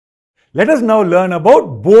Let us now learn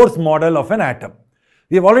about Bohr's model of an atom.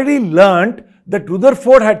 We have already learnt that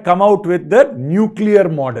Rutherford had come out with the nuclear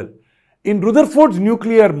model. In Rutherford's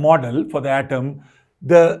nuclear model for the atom,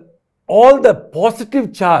 all the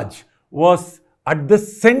positive charge was at the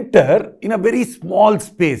center in a very small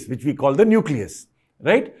space, which we call the nucleus,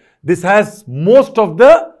 right? This has most of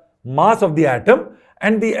the mass of the atom,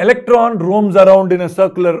 and the electron roams around in a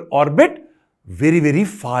circular orbit very, very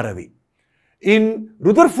far away. In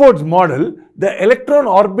Rutherford's model, the electron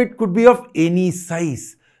orbit could be of any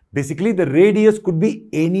size. Basically, the radius could be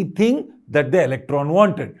anything that the electron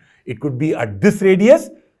wanted. It could be at this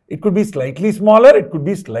radius, it could be slightly smaller, it could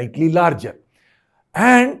be slightly larger.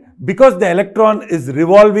 And because the electron is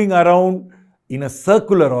revolving around in a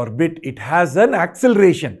circular orbit, it has an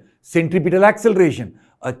acceleration, centripetal acceleration.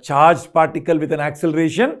 A charged particle with an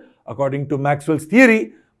acceleration, according to Maxwell's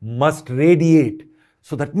theory, must radiate.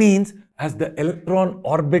 So that means as the electron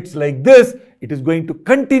orbits like this, it is going to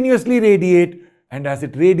continuously radiate, and as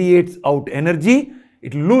it radiates out energy,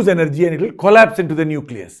 it will lose energy and it will collapse into the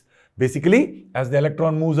nucleus. Basically, as the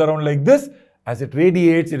electron moves around like this, as it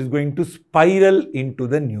radiates, it is going to spiral into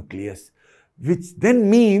the nucleus, which then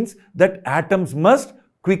means that atoms must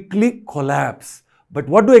quickly collapse. But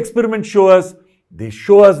what do experiments show us? They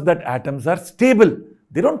show us that atoms are stable.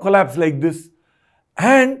 They don't collapse like this.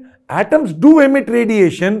 And atoms do emit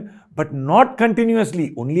radiation, but not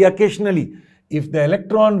continuously, only occasionally. If the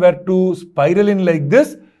electron were to spiral in like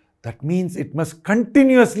this, that means it must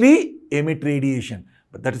continuously emit radiation.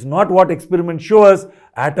 But that is not what experiments show us.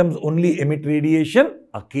 Atoms only emit radiation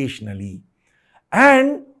occasionally.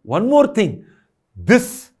 And one more thing,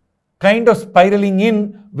 this kind of spiraling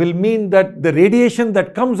in will mean that the radiation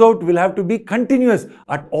that comes out will have to be continuous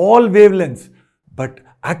at all wavelengths. But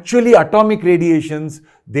actually, atomic radiations,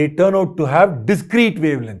 they turn out to have discrete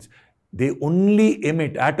wavelengths. They only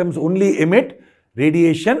emit, atoms only emit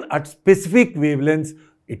radiation at specific wavelengths.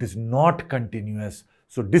 It is not continuous.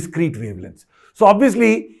 So, discrete wavelengths. So,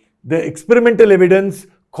 obviously, the experimental evidence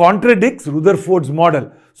contradicts Rutherford's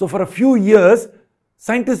model. So, for a few years,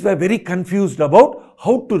 scientists were very confused about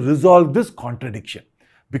how to resolve this contradiction,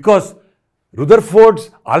 because Rutherford's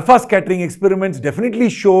alpha scattering experiments definitely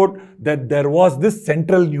showed that there was this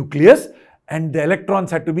central nucleus and the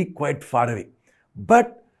electrons had to be quite far away.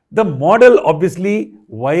 But the model obviously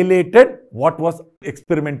violated what was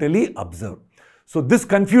experimentally observed. So this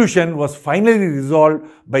confusion was finally resolved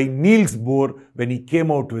by Niels Bohr when he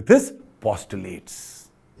came out with his postulates.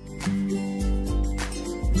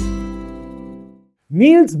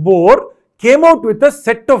 Niels Bohr came out with a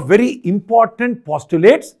set of very important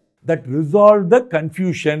postulates that resolved the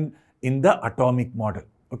confusion in the atomic model.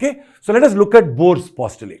 Okay, so let us look at Bohr's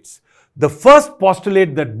postulates. The first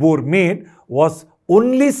postulate that Bohr made was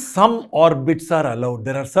only some orbits are allowed.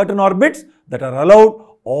 There are certain orbits that are allowed,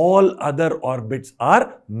 all other orbits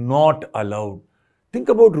are not allowed. Think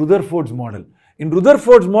about Rutherford's model. In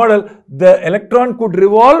Rutherford's model, the electron could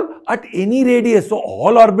revolve at any radius, so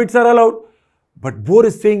all orbits are allowed. But Bohr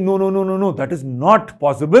is saying, no, that is not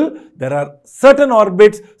possible. There are certain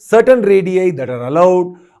orbits, certain radii that are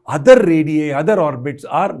allowed. Other radii, other orbits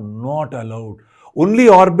are not allowed. Only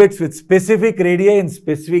orbits with specific radii and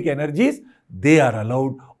specific energies, they are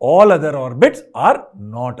allowed. All other orbits are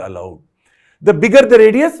not allowed. The bigger the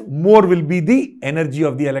radius, more will be the energy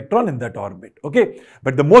of the electron in that orbit. Okay,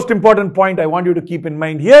 but the most important point I want you to keep in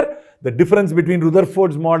mind here, the difference between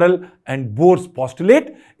Rutherford's model and Bohr's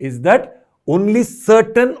postulate is that only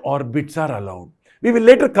certain orbits are allowed. We will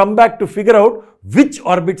later come back to figure out which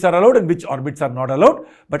orbits are allowed and which orbits are not allowed.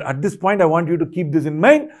 But at this point, I want you to keep this in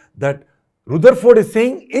mind that Rutherford is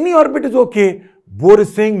saying any orbit is okay. Bohr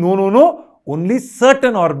is saying no, only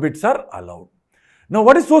certain orbits are allowed. Now,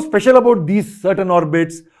 what is so special about these certain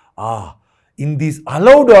orbits? In these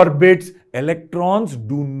allowed orbits, electrons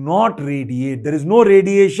do not radiate. There is no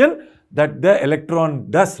radiation that the electron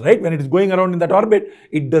does, right? When it is going around in that orbit,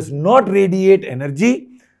 it does not radiate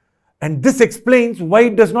energy. And this explains why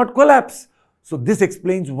it does not collapse. So this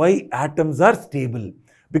explains why atoms are stable.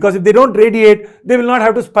 Because if they don't radiate, they will not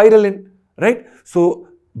have to spiral in, right? So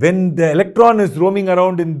when the electron is roaming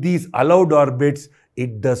around in these allowed orbits,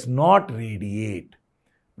 it does not radiate.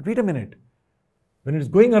 But wait a minute. When it is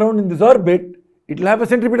going around in this orbit, it will have a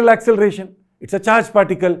centripetal acceleration. It's a charged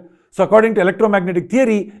particle. So according to electromagnetic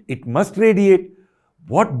theory, it must radiate.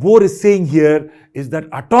 What Bohr is saying here is that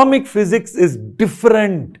atomic physics is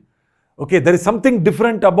different. Okay, there is something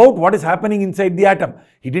different about what is happening inside the atom.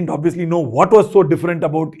 He didn't obviously know what was so different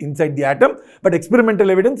about inside the atom, but experimental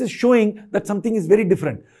evidence is showing that something is very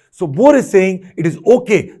different. So Bohr is saying it is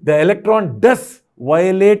okay, the electron does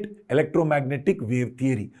violate electromagnetic wave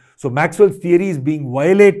theory. So Maxwell's theory is being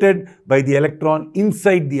violated by the electron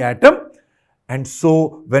inside the atom. And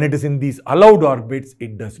so when it is in these allowed orbits,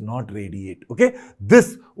 it does not radiate. Okay.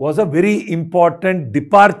 This was a very important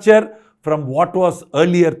departure from what was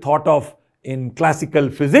earlier thought of in classical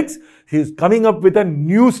physics. He is coming up with a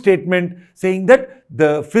new statement saying that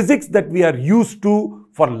the physics that we are used to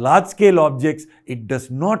for large scale objects, it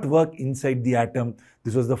does not work inside the atom.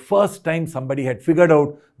 This was the first time somebody had figured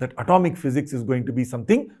out that atomic physics is going to be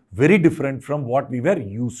something very different from what we were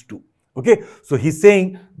used to. Okay, so he's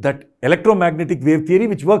saying that electromagnetic wave theory,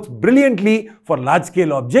 which works brilliantly for large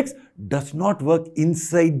scale objects, does not work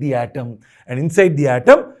inside the atom. And inside the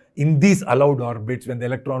atom, in these allowed orbits, when the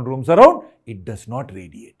electron roams around, it does not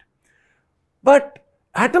radiate. But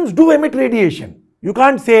atoms do emit radiation. You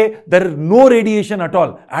can't say there is no radiation at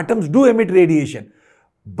all. Atoms do emit radiation.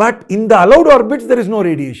 But in the allowed orbits, there is no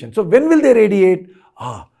radiation. So when will they radiate?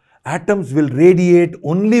 Atoms will radiate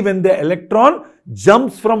only when the electron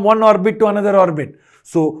jumps from one orbit to another orbit.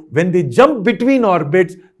 So when they jump between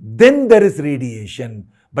orbits, then there is radiation.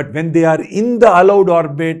 But when they are in the allowed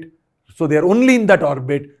orbit, so they are only in that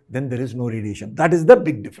orbit, then there is no radiation. That is the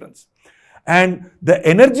big difference. And the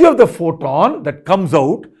energy of the photon that comes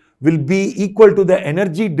out will be equal to the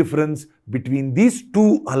energy difference between these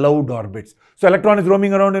two allowed orbits. So electron is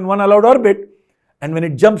roaming around in one allowed orbit, and when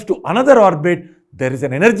it jumps to another orbit, there is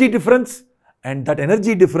an energy difference, and that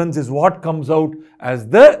energy difference is what comes out as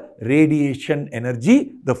the radiation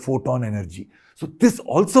energy, the photon energy. So this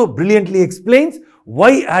also brilliantly explains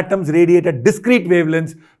why atoms radiate at discrete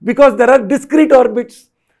wavelengths, because there are discrete orbits.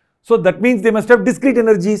 So that means they must have discrete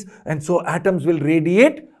energies, and so atoms will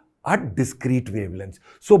radiate at discrete wavelengths.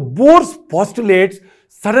 So Bohr's postulates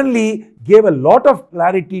suddenly gave a lot of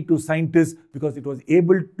clarity to scientists because it was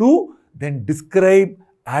able to then describe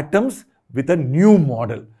atoms with a new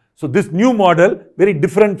model. So this new model, very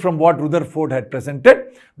different from what Rutherford had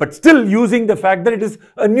presented, but still using the fact that it is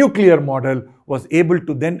a nuclear model, was able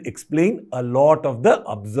to then explain a lot of the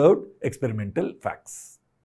observed experimental facts.